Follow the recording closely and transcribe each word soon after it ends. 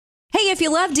if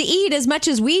you love to eat as much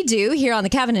as we do here on the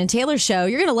Kevin and Taylor Show,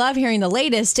 you're going to love hearing the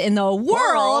latest in the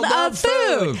world of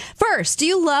food. First, do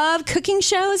you love cooking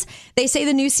shows? They say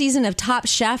the new season of Top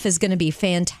Chef is going to be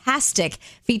fantastic,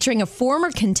 featuring a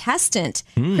former contestant,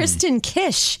 Kristen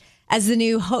Kish, as the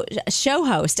new show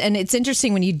host. And it's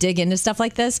interesting when you dig into stuff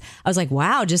like this. I was like,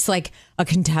 wow, just like a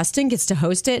contestant gets to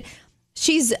host it.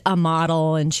 She's a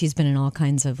model and she's been in all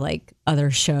kinds of like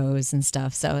other shows and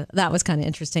stuff. So that was kind of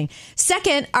interesting.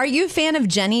 Second, are you a fan of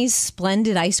Jenny's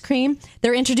Splendid ice cream?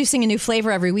 They're introducing a new flavor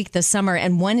every week this summer,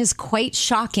 and one is quite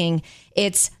shocking.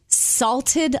 It's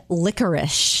salted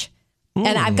licorice.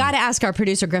 And I've got to ask our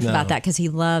producer Griff about that because he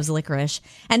loves licorice.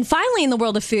 And finally, in the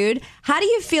world of food, how do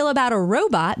you feel about a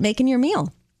robot making your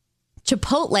meal?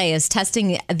 Chipotle is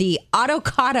testing the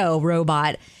Autocado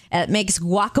robot. It makes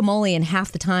guacamole in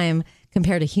half the time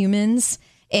compared to humans.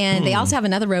 And they also have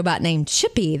another robot named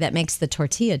Chippy that makes the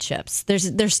tortilla chips.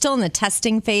 They're still in the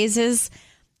testing phases,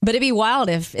 but it'd be wild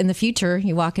if in the future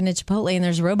you walk into Chipotle and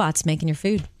there's robots making your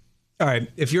food. All right.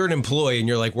 If you're an employee and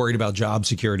you're like worried about job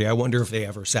security, I wonder if they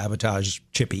ever sabotage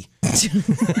Chippy.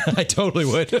 I totally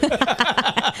would.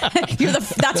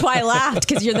 That's why I laughed,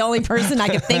 because you're the only person I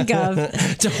could think of.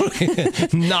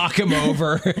 Totally. Knock him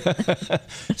over.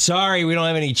 Sorry, we don't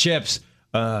have any chips.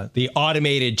 The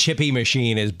automated Chippy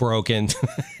machine is broken.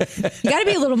 You got to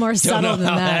be a little more subtle than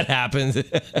that. That happens.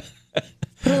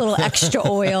 Put a little extra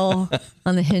oil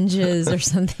on the hinges or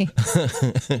something.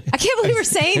 I can't believe we're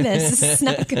saying this. This is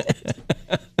not good.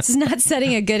 This is not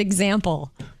setting a good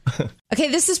example. Okay,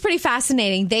 this is pretty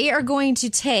fascinating. They are going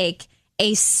to take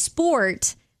a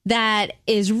sport that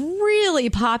is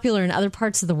really popular in other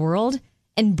parts of the world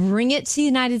and bring it to the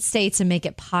United States and make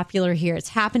it popular here. It's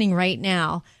happening right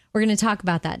now. We're going to talk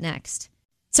about that next.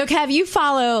 So, Kev, you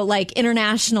follow like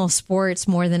international sports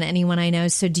more than anyone I know.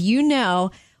 So do you know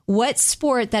what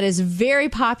sport that is very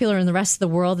popular in the rest of the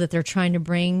world that they're trying to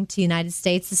bring to the United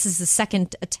States? This is the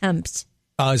second attempt.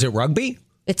 Is it rugby?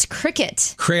 It's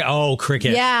cricket.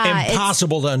 Cricket. Yeah.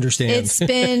 Impossible to understand. It's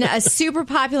been super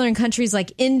popular in countries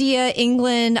like India,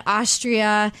 England,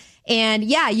 Austria. And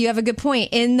yeah, you have a good point.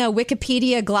 In the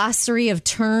Wikipedia glossary of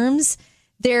terms,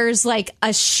 there's like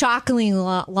a shockingly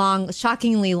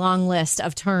long list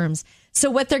of terms. So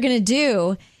what they're going to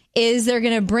do is they're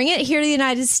going to bring it here to the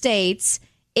United States.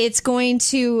 It's going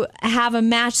to have a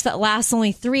match that lasts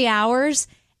only 3 hours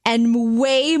and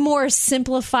way more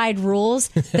simplified rules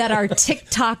that our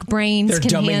TikTok brains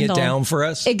can handle. They're dumbing it down for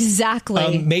us.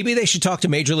 Exactly. Maybe they should talk to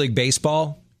Major League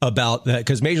Baseball about that,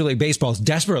 because Major League Baseball is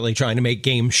desperately trying to make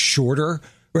games shorter,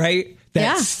 right?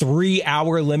 That 3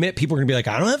 hour limit, people are going to be like,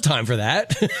 I don't have time for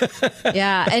that.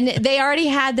 Yeah. And they already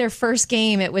had their first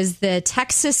game. It was the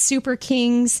Texas Super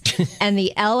Kings and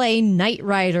the LA Knight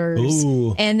Riders.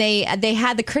 Ooh. And they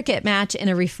had the cricket match in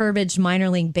a refurbished minor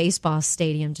league baseball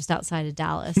stadium just outside of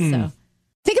Dallas. So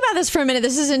think about this for a minute.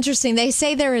 This is interesting. They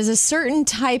say there is a certain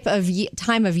type of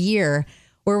time of year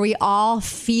where we all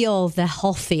feel the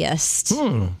healthiest.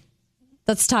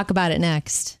 Let's talk about it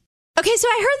next. Okay, so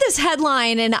I heard this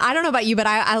headline, and I don't know about you, but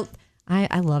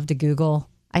I love to Google.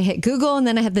 I hit Google, and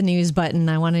then I hit the news button.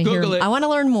 I want to I want to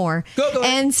learn more. Google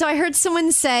and so I heard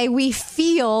someone say we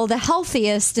feel the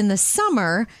healthiest in the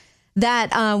summer.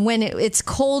 That when it's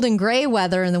cold and gray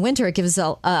weather in the winter, it gives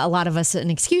a lot of us an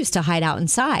excuse to hide out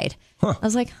inside. I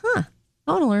was like,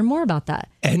 I want to learn more about that.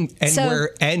 And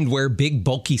wear big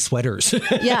bulky sweaters.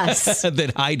 Yes.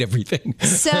 That hide everything.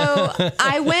 So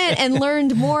I went and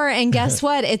learned more, and guess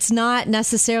what? It's not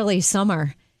necessarily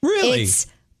summer. Really? It's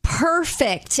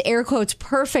perfect, air quotes,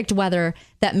 perfect weather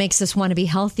that makes us want to be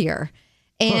healthier.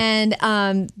 And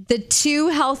the two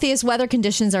healthiest weather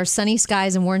conditions are sunny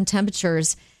skies and warm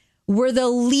temperatures. We're the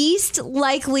least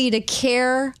likely to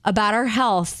care about our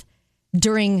health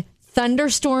during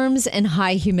thunderstorms and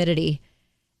high humidity.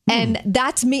 And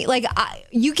that's me. Like,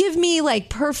 you give me like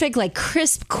perfect, like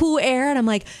crisp, cool air. And I'm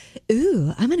like,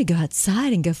 ooh, I'm going to go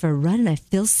outside and go for a run. And I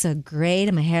feel so great.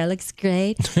 And my hair looks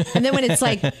great. And then when it's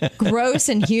like gross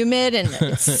and humid and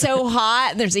it's so hot,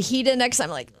 and there's a heat index, I'm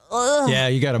like, ugh. Yeah,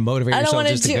 you got to motivate yourself. I don't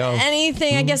want to do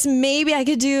anything. I guess maybe I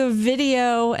could do a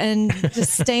video and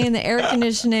just stay in the air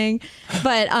conditioning.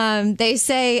 But they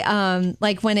say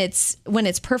like when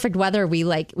it's perfect weather, we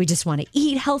just want to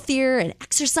eat healthier and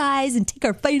exercise and take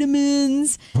our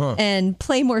vitamins and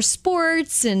play more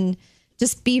sports and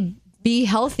just be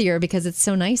healthier because it's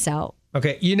so nice out.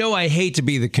 Okay, I hate to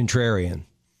be the contrarian,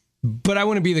 but I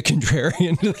want to be the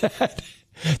contrarian to that.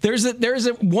 There's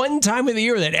a one time of the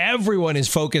year that everyone is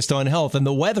focused on health, and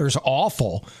the weather's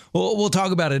awful. We'll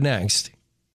talk about it next.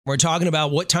 We're talking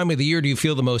about what time of the year do you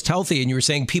feel the most healthy? And you were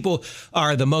saying people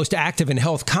are the most active and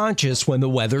health conscious when the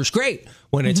weather's great,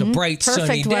 when it's a bright,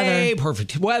 sunny day,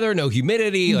 perfect weather, no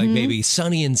humidity, like maybe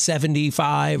sunny and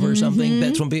 75 or something.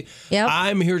 That's when people,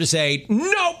 I'm here to say,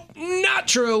 nope, not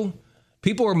true.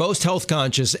 People are most health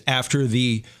conscious after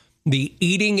the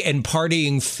eating and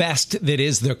partying fest that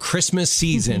is the Christmas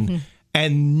season.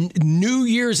 And New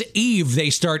Year's Eve,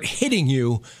 they start hitting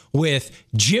you with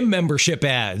gym membership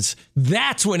ads.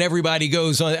 That's when everybody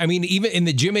goes on. I mean, even in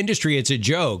the gym industry, it's a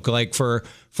joke. Like for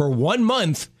 1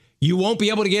 month, you won't be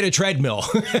able to get a treadmill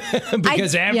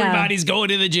because everybody's going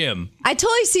to the gym. I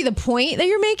totally see the point that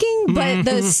you're making, but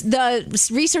the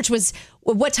research was,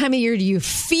 what time of year do you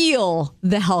feel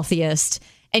the healthiest?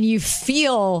 And you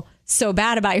feel so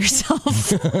bad about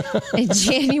yourself in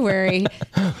January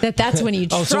that's when you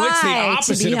try so it's the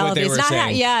opposite to be of what healthy. they were it's not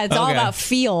saying. It's all about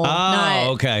feel.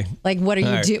 Okay. Like, what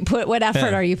are you what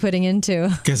effort are you putting into?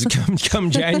 Because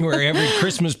come January, every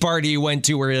Christmas party you went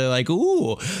to where you're like,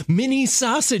 ooh, mini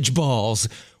sausage balls.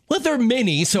 Well, they're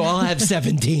mini, so I'll have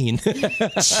 17.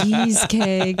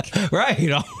 Cheesecake.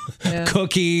 Right.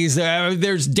 Cookies.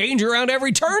 There's danger around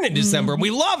every turn in December.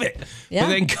 We love it. Yeah. But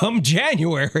then come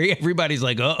January, everybody's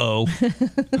like, uh-oh.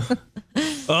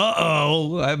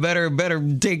 I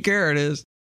better take care of this.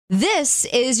 This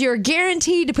is your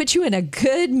guaranteed to put you in a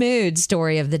good mood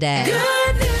story of the day.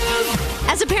 Good news.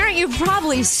 As a parent, you're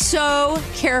probably so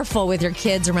careful with your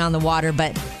kids around the water,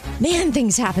 but man,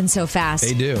 things happen so fast.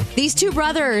 They do. These two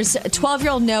brothers,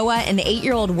 12-year-old Noah and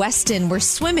 8-year-old Weston, were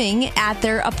swimming at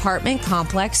their apartment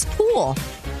complex pool.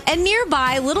 And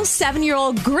nearby, little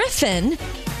 7-year-old Griffin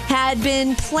had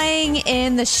been playing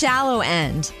in the shallow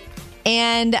end.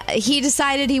 And he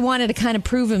decided he wanted to kind of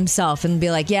prove himself and be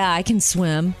like, yeah, I can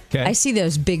swim. Okay. I see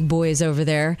those big boys over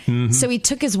there. So he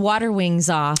took his water wings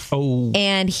off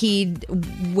and he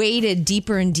waded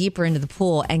deeper and deeper into the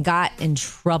pool and got in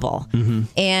trouble.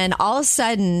 And all of a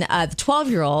sudden, the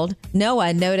 12-year-old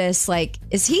Noah noticed, like,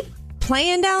 is he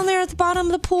playing down there at the bottom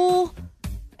of the pool?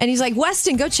 And he's like,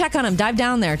 Weston, go check on him. Dive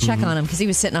down there, check on him, because he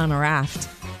was sitting on a raft.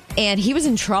 And he was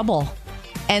in trouble.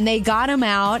 And they got him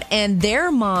out, and their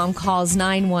mom calls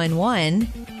 911.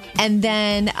 And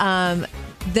then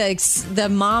the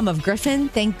mom of Griffin,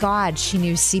 thank God she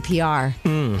knew CPR.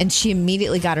 And she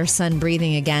immediately got her son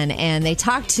breathing again. And they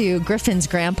talked to Griffin's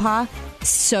grandpa.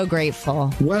 So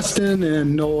grateful. Weston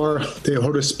and Noah, they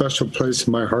hold a special place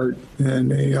in my heart. And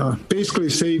they basically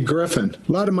saved Griffin.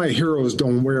 A lot of my heroes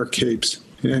don't wear capes,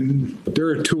 and there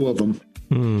are two of them.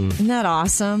 Isn't that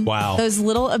awesome? Wow. Those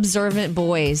little observant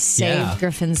boys saved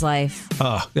Griffin's life.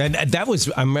 And that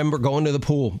was, I remember going to the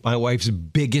pool. My wife's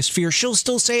biggest fear. She'll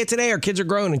still say it today. Our kids are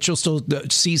grown, and she'll still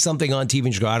see something on TV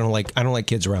and she'll go, I don't like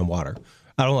kids around water.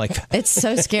 I don't like that. It's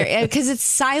so scary because it's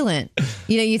silent.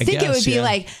 You think it would be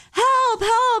like, help,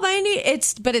 I need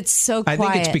but it's so quiet. I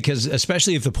think it's because,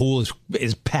 especially if the pool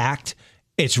is packed,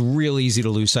 it's real easy to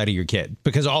lose sight of your kid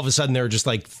because all of a sudden there are just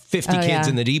like 50 kids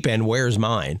in the deep end. Where's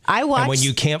mine? And when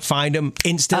you can't find them,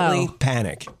 instantly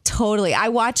panic. Totally. I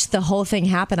watched the whole thing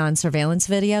happen on surveillance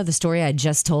video, the story I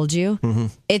just told you.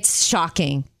 It's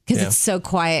shocking because it's so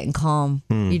quiet and calm.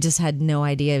 You just had no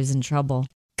idea he was in trouble.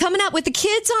 Coming up, with the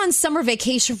kids on summer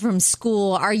vacation from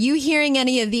school, are you hearing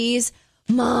any of these?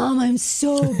 Mom, I'm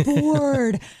so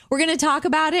bored. We're going to talk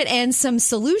about it and some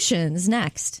solutions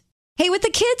next. Hey, with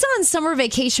the kids on summer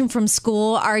vacation from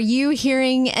school, are you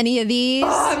hearing any of these?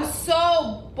 Oh, I'm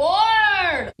so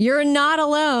bored. You're not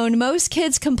alone. Most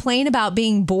kids complain about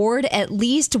being bored at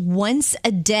least once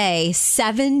a day,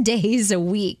 7 days a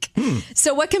week.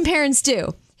 So what can parents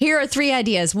do? Here are 3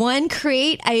 ideas. 1,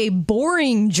 create a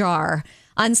boring jar.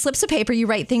 On slips of paper, you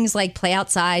write things like play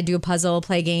outside, do a puzzle,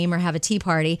 play a game, or have a tea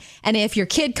party. And if your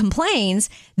kid complains,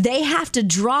 they have to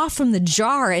draw from the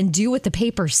jar and do what the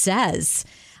paper says.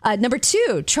 Number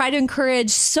 2, try to encourage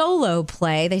solo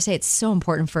play. They say it's so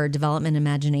important for development and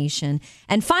imagination.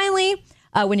 And finally,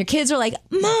 when your kids are like,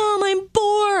 Mom, I'm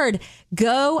bored,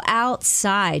 go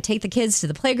outside. Take the kids to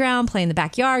the playground, play in the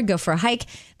backyard, go for a hike.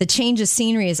 The change of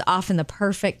scenery is often the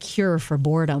perfect cure for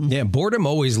boredom. Yeah, boredom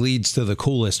always leads to the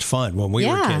coolest fun when we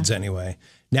were kids anyway.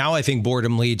 Now I think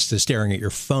boredom leads to staring at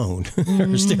your phone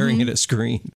or staring at a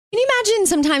screen. Can you imagine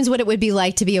sometimes what it would be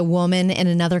like to be a woman in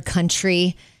another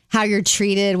country? How you're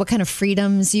treated, what kind of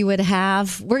freedoms you would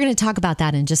have. We're going to talk about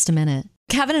that in just a minute.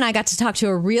 Kevin and I got to talk to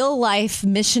a real life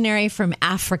missionary from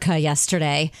Africa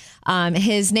yesterday.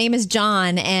 His name is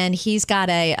John, and he's got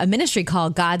a ministry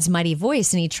called God's Mighty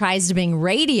Voice, and he tries to bring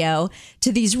radio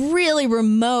to these really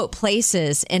remote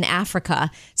places in Africa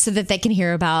so that they can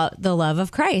hear about the love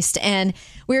of Christ. And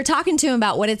we were talking to him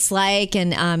about what it's like,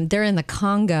 and they're in the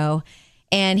Congo.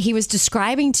 And he was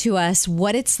describing to us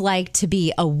what it's like to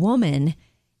be a woman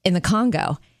in the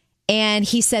Congo. And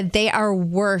he said they are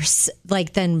worse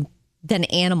than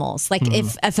animals. Like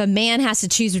if a man has to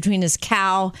choose between his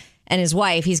cow and his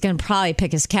wife, he's going to probably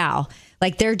pick his cow.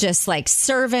 Like they're just like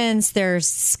servants, they're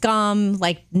scum,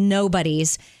 like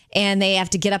nobodies. And they have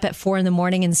to get up at 4 a.m.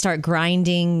 and start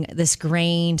grinding this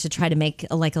grain to try to make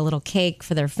a little cake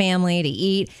for their family to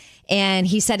eat. And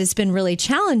he said it's been really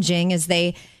challenging as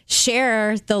they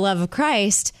share the love of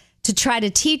Christ to try to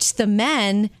teach the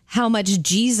men how much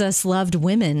Jesus loved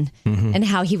women and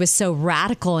how he was so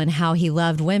radical in how he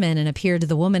loved women and appeared to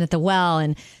the woman at the well.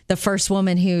 And the first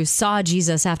woman who saw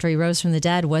Jesus after he rose from the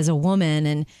dead was a woman.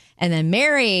 And then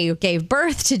Mary gave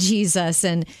birth to Jesus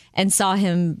and saw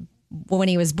him when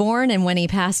he was born and when he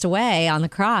passed away on the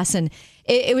cross. And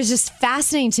it was just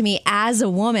fascinating to me as a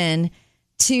woman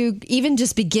to even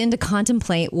just begin to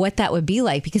contemplate what that would be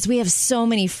like, because we have so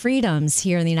many freedoms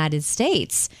here in the United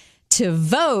States to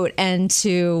vote and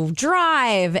to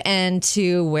drive and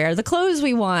to wear the clothes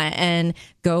we want and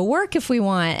go work if we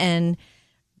want and,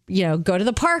 go to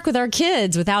the park with our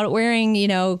kids without wearing,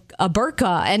 a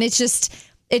burqa. And it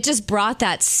just brought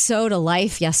that so to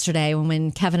life yesterday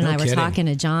when Kevin and I were talking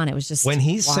to John. It was just when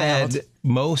he wild. said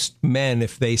most men,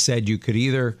 if they said you could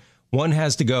either, one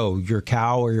has to go, your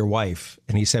cow or your wife.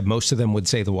 And he said most of them would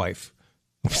say the wife.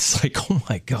 It's like, oh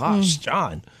my gosh,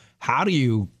 John, how do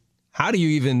you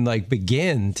even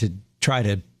begin to try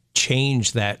to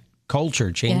change that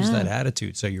culture, change that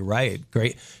attitude? So you're right.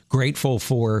 Grateful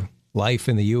for life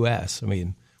in the U.S. I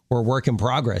mean, we're a work in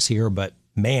progress here, but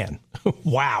man,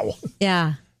 wow.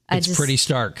 Yeah. It's pretty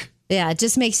stark. Yeah. It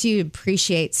just makes you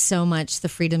appreciate so much the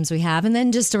freedoms we have. And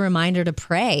then just a reminder to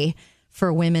pray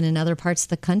for women in other parts of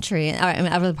the country,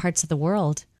 other parts of the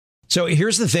world. So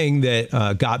here's the thing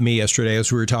that got me yesterday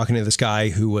as we were talking to this guy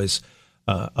who was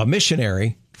a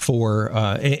missionary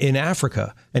in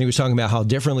Africa. And he was talking about how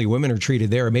differently women are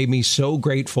treated there. It made me so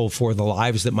grateful for the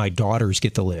lives that my daughters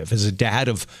get to live. As a dad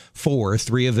of 4,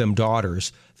 3 of them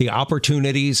daughters, the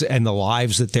opportunities and the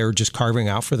lives that they're just carving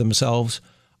out for themselves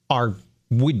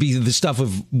would be the stuff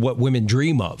of what women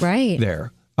dream of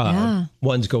there.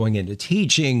 One's going into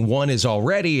teaching. One is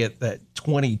already at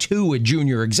 22, a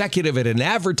junior executive at an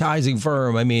advertising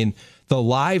firm. I mean, the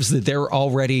lives that they're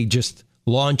already just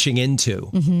launching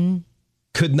into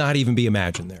could not even be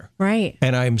imagined there. Right.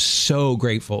 And I'm so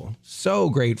grateful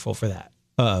for that.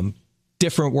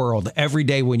 Different world. Every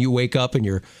day when you wake up and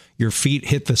your feet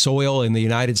hit the soil in the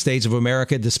United States of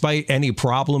America, despite any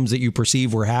problems that you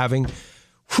perceive we're having,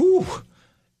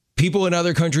 people in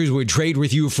other countries would trade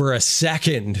with you for a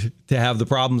second to have the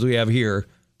problems we have here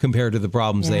compared to the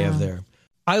problems they have there.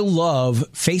 I love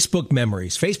Facebook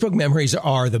memories. Facebook memories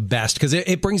are the best because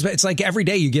it brings back, it's like every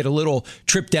day you get a little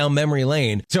trip down memory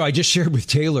lane. So I just shared with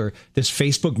Taylor this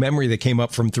Facebook memory that came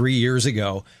up from 3 years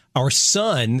ago. Our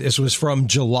son, this was from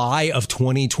July of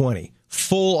 2020.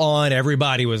 Full on,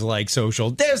 everybody was like social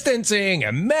distancing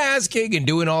and masking and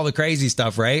doing all the crazy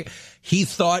stuff, right? He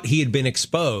thought he had been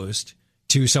exposed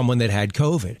to someone that had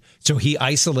COVID. So he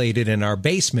isolated in our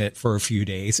basement for a few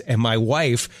days. And my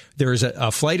wife, there's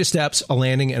a flight of steps, a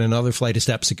landing, and another flight of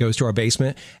steps that goes to our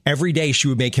basement. Every day she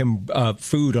would make him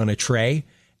food on a tray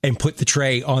and put the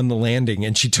tray on the landing.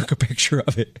 And she took a picture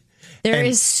of it. There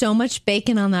is so much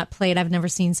bacon on that plate. I've never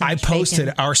seen so much I posted,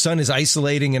 bacon. Our son is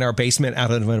isolating in our basement out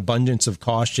of an abundance of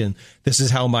caution. This is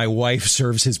how my wife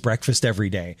serves his breakfast every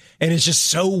day. And it's just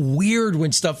so weird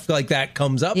when stuff like that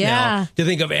comes up now to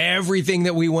think of everything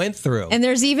that we went through. And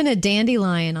there's even a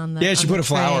dandelion on the she put a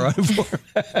flower on it for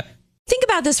him. Think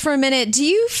about this for a minute. Do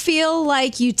you feel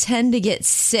like you tend to get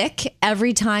sick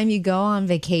every time you go on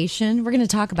vacation? We're going to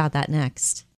talk about that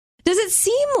next. Does it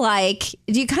seem like,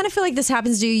 do you kind of feel like this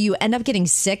happens to you? You end up getting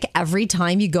sick every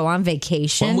time you go on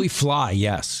vacation? When we fly,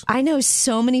 yes. I know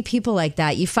so many people like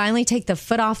that. You finally take the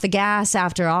foot off the gas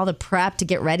after all the prep to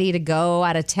get ready to go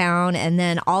out of town. And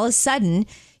then all of a sudden,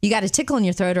 you got a tickle in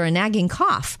your throat or a nagging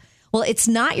cough. Well, it's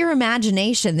not your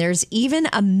imagination. There's even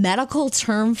a medical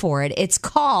term for it. It's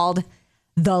called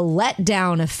the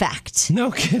letdown effect.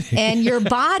 No kidding. And your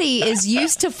body is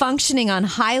used to functioning on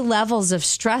high levels of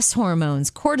stress hormones,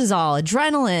 cortisol,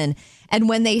 adrenaline. And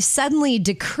when they suddenly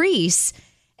decrease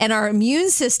and our immune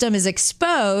system is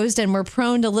exposed and we're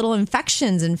prone to little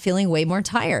infections and feeling way more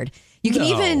tired. You can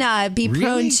even be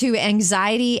prone to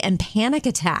anxiety and panic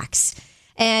attacks.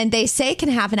 And they say it can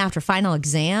happen after final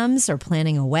exams or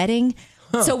planning a wedding.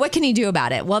 So what can you do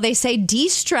about it? Well, they say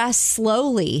de-stress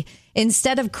slowly.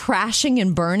 Instead of crashing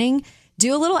and burning,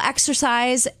 do a little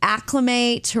exercise,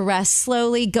 acclimate to rest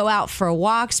slowly, go out for a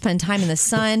walk, spend time in the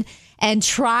sun. and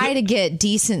try to get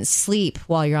decent sleep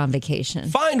while you're on vacation.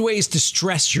 Find ways to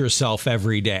stress yourself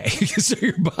every day so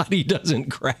your body doesn't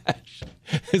crash.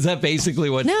 Is that basically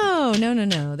what? No.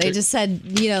 They just said,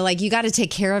 you got to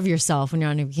take care of yourself when you're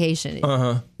on vacation.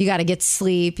 You got to get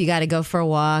sleep. You got to go for a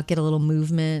walk, get a little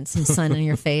movement, some sun on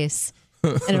your face.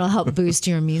 And it'll help boost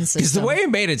your immune system. Because the way it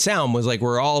made it sound was like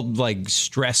we're all like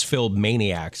stress-filled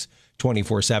maniacs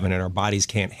 24/7 and our bodies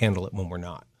can't handle it when we're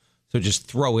not. So just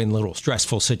throw in little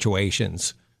stressful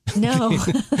situations. No.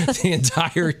 The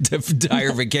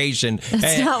entire vacation.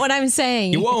 That's not what I'm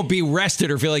saying. You won't be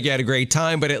rested or feel like you had a great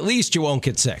time, but at least you won't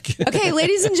get sick. Okay,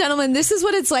 ladies and gentlemen, this is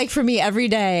what it's like for me every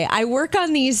day. I work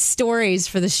on these stories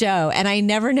for the show, and I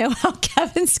never know how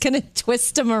Kevin's going to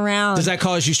twist them around. Does that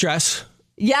cause you stress?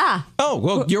 Yeah. Oh,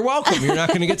 well, you're welcome. You're not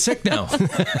going to get sick now.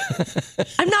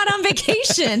 I'm not on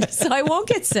vacation, so I won't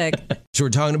get sick. So we're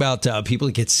talking about people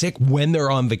that get sick when they're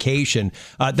on vacation.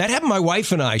 That happened to my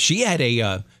wife and I. She had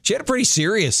a pretty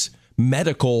serious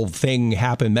medical thing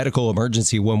happen, medical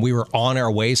emergency when we were on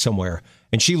our way somewhere.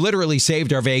 And she literally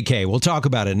saved our vacay. We'll talk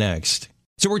about it next.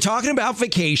 So we're talking about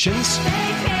vacations.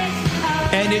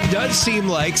 And it does seem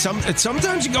like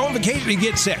sometimes you go on vacation and you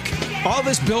get sick. All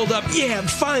this build up, I'm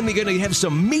finally going to have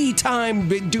some me time,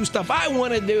 do stuff I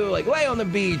want to do, like lay on the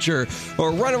beach or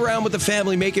run around with the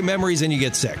family, making memories, and you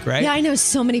get sick, right? Yeah, I know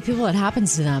so many people it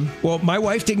happens to them. Well, my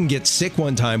wife didn't get sick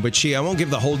one time, but I won't give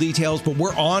the whole details, but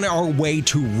we're on our way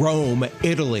to Rome,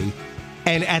 Italy.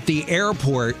 And at the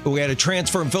airport, we had a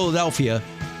transfer in Philadelphia.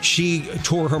 She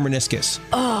tore her meniscus.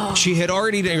 Oh. She had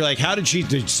already, you're like, how did she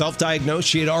self-diagnose?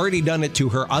 She had already done it to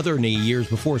her other knee years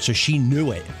before, so she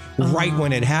knew it right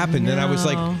when it happened. No. And I was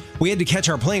like, we had to catch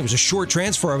our plane. It was a short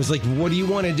transfer. I was like, what do you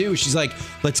want to do? She's like,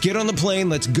 let's get on the plane.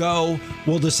 Let's go.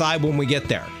 We'll decide when we get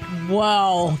there.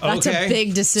 Whoa, that's a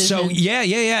big decision. So, yeah.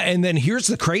 And then here's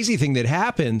the crazy thing that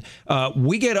happened.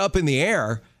 We get up in the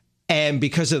air, and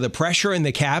because of the pressure in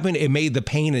the cabin, it made the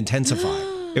pain intensify.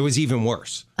 It was even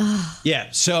worse. Yeah.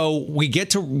 So we get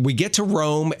to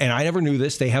Rome, and I never knew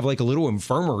this. They have like a little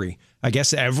infirmary. I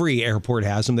guess every airport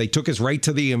has them. They took us right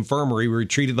to the infirmary. We were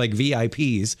treated like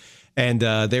VIPs. And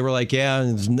they were like,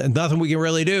 there's nothing we can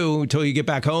really do until you get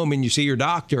back home and you see your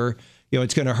doctor.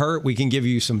 It's going to hurt. We can give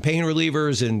you some pain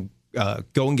relievers and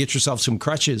go and get yourself some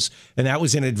crutches. And that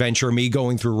was an adventure, me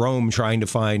going through Rome trying to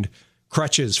find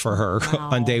crutches for her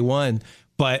on day one.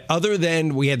 But other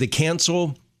than we had to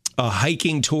cancel a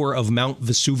hiking tour of Mount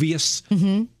Vesuvius.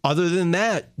 Mm-hmm. Other than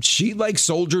that, she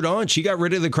soldiered on. She got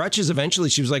rid of the crutches eventually.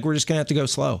 She was like, we're just going to have to go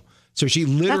slow. So she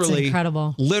literally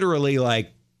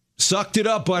sucked it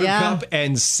up, Buttercup,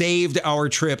 and saved our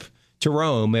trip to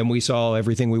Rome. And we saw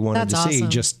everything we wanted to see,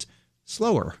 just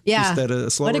slower. Yeah. Instead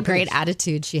of slower. What a great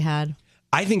attitude she had.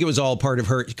 I think it was all part of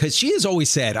her, because she has always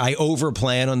said, I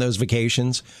over-plan on those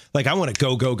vacations. Like, I want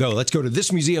to go. Let's go to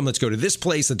this museum. Let's go to this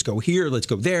place. Let's go here. Let's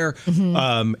go there.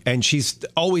 Mm-hmm. And she's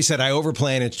always said, I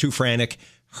over-plan. It's too frantic.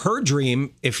 Her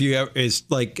dream, is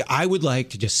like, I would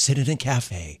like to just sit in a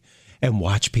cafe and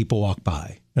watch people walk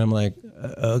by. And I'm like,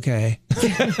 okay.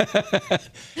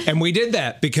 And we did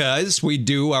that because we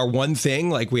do our one thing.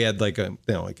 Like, we had like a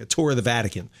tour of the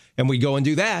Vatican, and we go and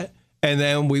do that. And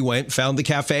then we went, found the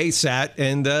cafe, sat,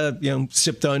 and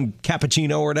sipped on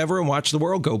cappuccino or whatever, and watched the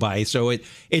world go by. So it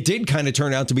did kind of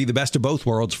turn out to be the best of both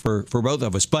worlds for both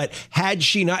of us. But had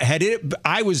she not had it,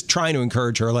 I was trying to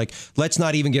encourage her, like, let's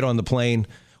not even get on the plane.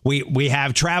 We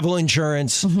have travel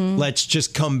insurance. Mm-hmm. Let's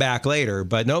just come back later.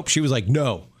 But nope, she was like,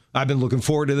 no, I've been looking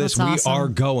forward to this. That's awesome. We are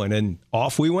going, and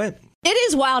off we went. It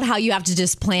is wild how you have to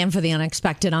just plan for the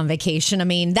unexpected on vacation. I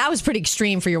mean, that was pretty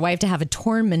extreme for your wife to have a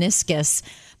torn meniscus.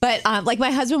 But like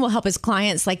my husband will help his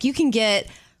clients, like you can get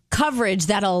coverage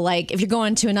that'll, like, if you're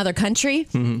going to another country,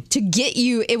 to get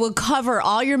you, it will cover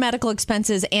all your medical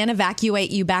expenses and evacuate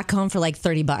you back home for like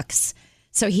 $30.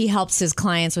 So he helps his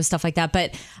clients with stuff like that.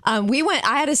 But I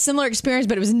had a similar experience,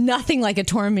 but it was nothing like a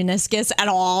torn meniscus at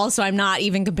all. So I'm not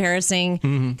even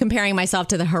comparing myself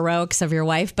to the heroics of your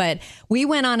wife. But we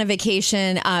went on a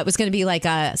vacation. It was going to be like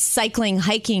a cycling,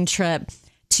 hiking trip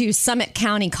to Summit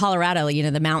County, Colorado,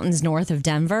 the mountains north of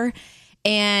Denver.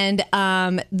 And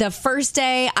the first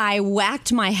day I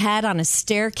whacked my head on a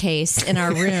staircase in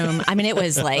our room. I mean, it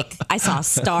was like I saw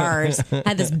stars. I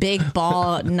had this big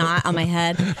ball knot on my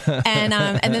head. And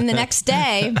then the next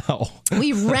day,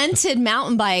 we rented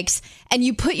mountain bikes, and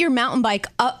you put your mountain bike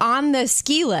up on the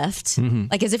ski lift,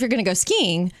 like as if you're going to go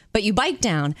skiing, but you bike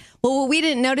down. Well, what we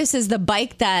didn't notice is the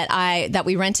bike that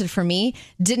we rented for me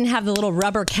didn't have the little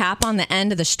rubber cap on the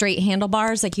end of the straight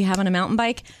handlebars like you have on a mountain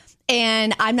bike.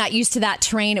 and I'm not used to that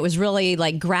terrain. It was really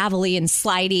like gravelly and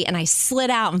slidey, and I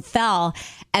slid out and fell.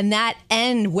 And that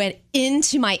end went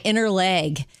into my inner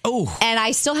leg. Oh. And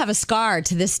I still have a scar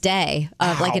to this day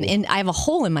of I have a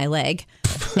hole in my leg.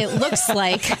 It looks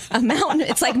like a mountain.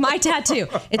 It's like my tattoo.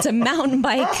 It's a mountain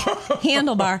bike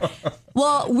handlebar.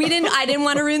 Well, I didn't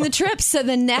want to ruin the trip. So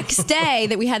the next day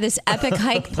that we had this epic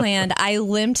hike planned, I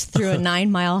limped through a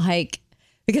 9-mile hike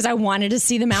because I wanted to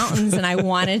see the mountains and I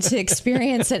wanted to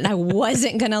experience it. And I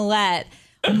wasn't going to let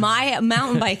my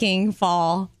mountain biking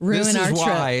fall ruin our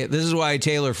trip. This is why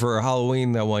Taylor, for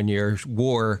Halloween that one year,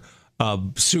 wore a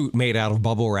suit made out of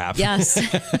bubble wrap. Yes.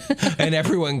 And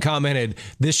everyone commented,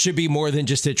 this should be more than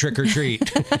just a trick or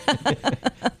treat.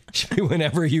 Should be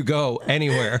whenever you go,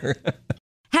 anywhere.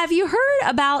 Have you heard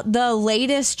about the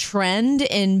latest trend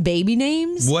in baby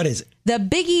names? What is it? The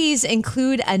biggies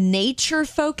include a nature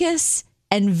focus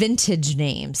and vintage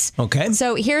names. Okay.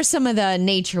 So here's some of the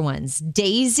nature ones.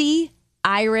 Daisy,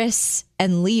 Iris,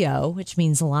 and Leo, which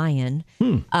means lion.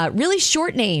 Really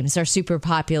short names are super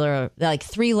popular, like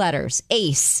 3 letters.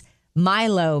 Ace,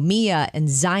 Milo, Mia, and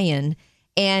Zion.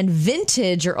 And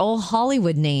vintage or old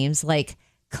Hollywood names like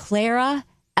Clara,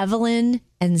 Evelyn,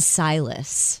 and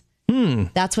Silas.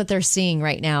 That's what they're seeing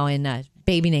right now in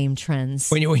baby name trends.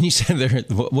 When you said they're,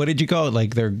 what did you call it?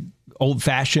 Like they're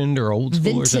old-fashioned or old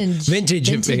school?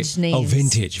 Vintage names. Oh,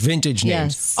 vintage names.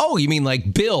 Yes. Oh, you mean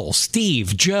like Bill,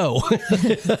 Steve, Joe,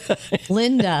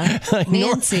 Linda,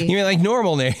 Nancy. You mean like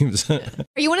normal names? Are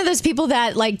you one of those people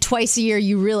that like twice a year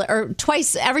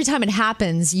every time it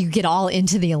happens, you get all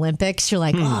into the Olympics? You're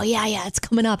like, oh yeah, it's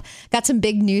coming up. Got some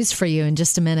big news for you in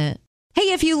just a minute.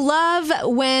 Hey, if you love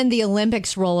when the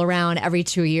Olympics roll around every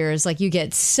 2 years, like you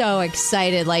get so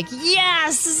excited, like,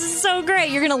 yes, this is so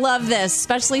great. You're going to love this,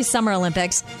 especially Summer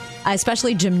Olympics,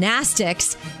 especially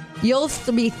gymnastics. You'll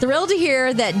be thrilled to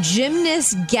hear that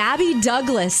gymnast Gabby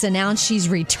Douglas announced she's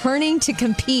returning to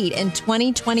compete in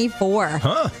 2024.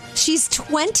 Huh? She's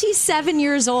 27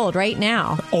 years old right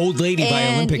now. Old lady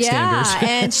by Olympic standards.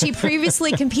 And she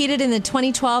previously competed in the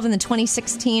 2012 and the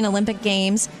 2016 Olympic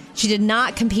Games. She did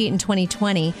not compete in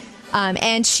 2020.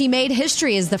 And she made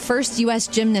history as the first U.S.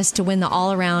 gymnast to win the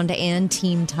all-around and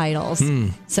team titles.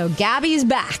 So Gabby's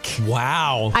back.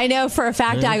 Wow. I know for a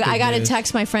fact. I got to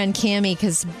text my friend Cammie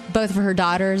because both of her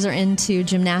daughters are into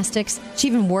gymnastics. She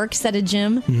even works at a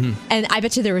gym. And I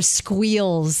bet you there were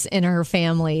squeals in her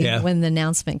family when the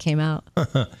announcement came out.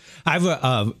 I have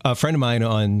a friend of mine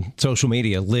on social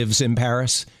media lives in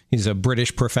Paris. He's a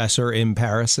British professor in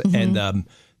Paris. And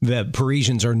the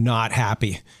Parisians are not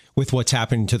happy with what's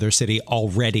happening to their city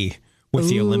already with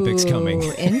the Olympics coming.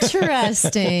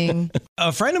 Interesting.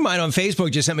 A friend of mine on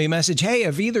Facebook just sent me a message. Hey,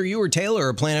 if either you or Taylor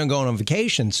are planning on going on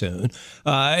vacation soon,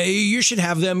 you should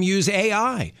have them use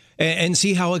AI and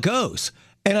see how it goes.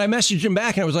 And I messaged him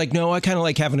back and I was like, no, I kind of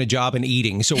like having a job and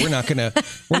eating. So we're not going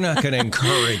to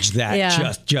encourage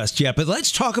that just yet. But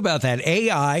let's talk about that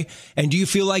AI. And do you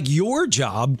feel like your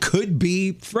job could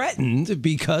be threatened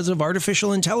because of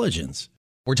artificial intelligence?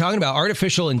 We're talking about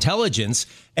artificial intelligence,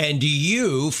 and do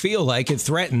you feel like it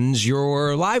threatens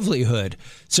your livelihood?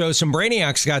 So some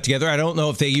brainiacs got together. I don't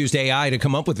know if they used AI to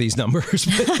come up with these numbers.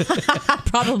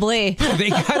 Probably.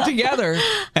 They got together,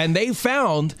 and they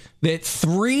found that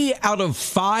 3 out of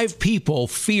 5 people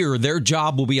fear their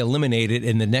job will be eliminated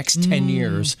in the next 10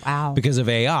 years because of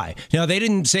AI. Now, they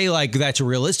didn't say, like, that's a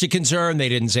realistic concern. They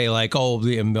didn't say, like,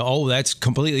 oh, that's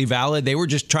completely valid. They were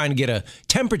just trying to get a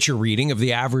temperature reading of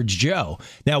the average Joe.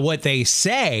 Now, what they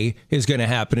say is going to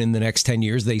happen in the next 10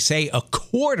 years, they say a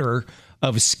quarter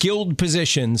of skilled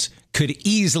positions could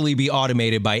easily be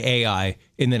automated by AI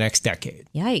in the next decade.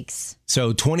 Yikes.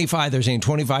 So they're saying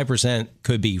 25%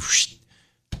 could be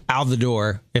out the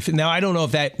door. Now, I don't know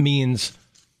if that means,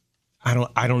 I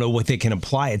don't know what they can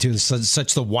apply it to. It's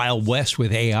such the Wild West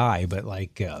with AI, but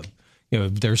like,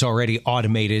 there's already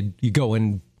automated, you go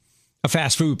in a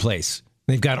fast food place,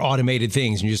 they've got automated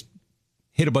things and you just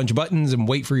hit a bunch of buttons and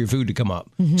wait for your food to come up.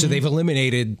 So they've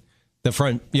eliminated the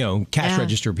front, cash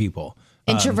register people.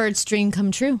 Introverts' dream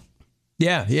come true.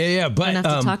 Yeah. But don't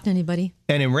have to talk to anybody.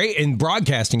 And in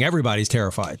broadcasting, everybody's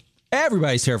terrified.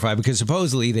 Everybody's terrified because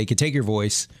supposedly they could take your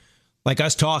voice, like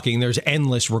us talking. There's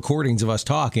endless recordings of us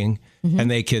talking, and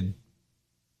they could,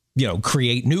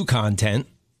 create new content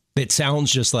that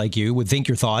sounds just like you, would think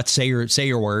your thoughts, say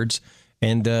your words,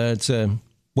 and it's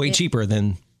way cheaper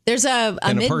than. There's a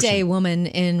midday woman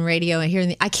in radio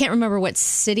here. I can't remember what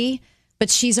city,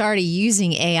 but she's already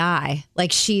using AI.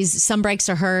 Like some breaks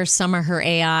are her, some are her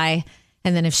AI.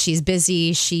 And then if she's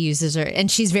busy, she uses her, and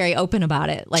she's very open about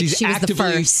it. Like she was the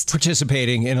first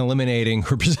participating in eliminating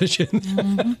her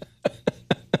position.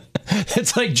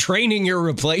 It's like training your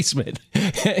replacement.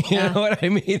 You know what I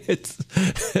mean? It's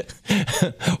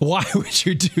why would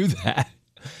you do that?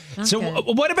 Okay. So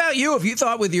what about you? Have you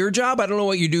thought with your job? I don't know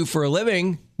what you do for a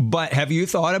living, but have you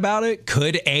thought about it?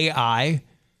 Could AI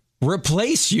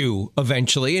replace you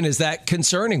eventually? And is that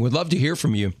concerning? Would love to hear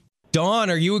from you. Dawn,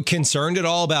 are you concerned at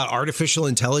all about artificial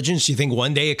intelligence? Do you think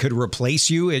one day it could replace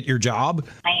you at your job?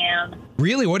 I am.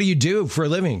 Really? What do you do for a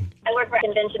living? I work for a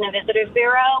Convention and Visitors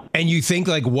Bureau. And you think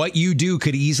like what you do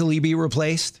could easily be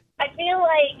replaced? I feel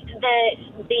like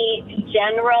the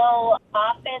general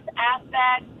office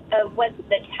aspect of what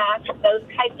the tasks, those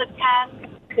types of tasks,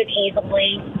 could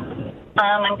easily.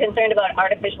 I'm concerned about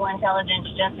artificial intelligence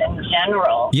just in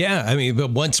general. Yeah, I mean,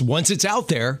 but once it's out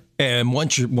there, and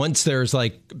once there's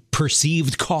like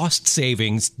perceived cost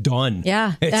savings, done.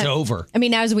 Yeah, it's over. I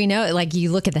mean, as we know, like you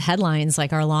look at the headlines,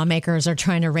 like our lawmakers are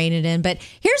trying to rein it in. But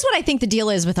here's what I think the deal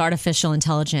is with artificial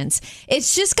intelligence: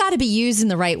 it's just got to be used in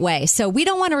the right way. So we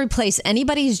don't want to replace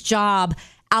anybody's job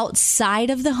outside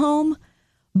of the home,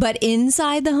 but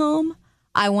inside the home.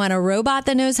 I want a robot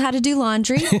that knows how to do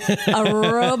laundry, a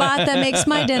robot that makes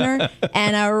my dinner,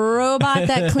 and a robot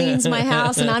that cleans my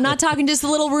house. And I'm not talking just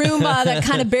a little Roomba that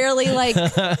kind of barely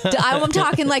I'm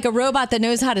talking like a robot that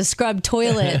knows how to scrub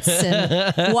toilets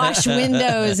and wash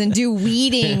windows and do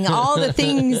weeding, all the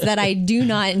things that I do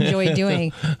not enjoy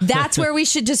doing. That's where we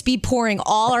should just be pouring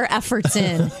all our efforts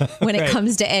in when it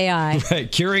comes to AI.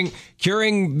 Right.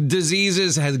 Curing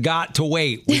diseases has got to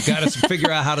wait. We've got to figure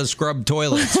out how to scrub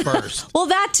toilets first. Well,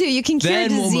 that too. You can cure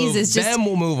diseases. Then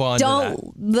we'll move on.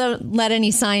 Don't let any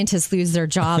scientists lose their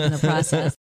job in the process.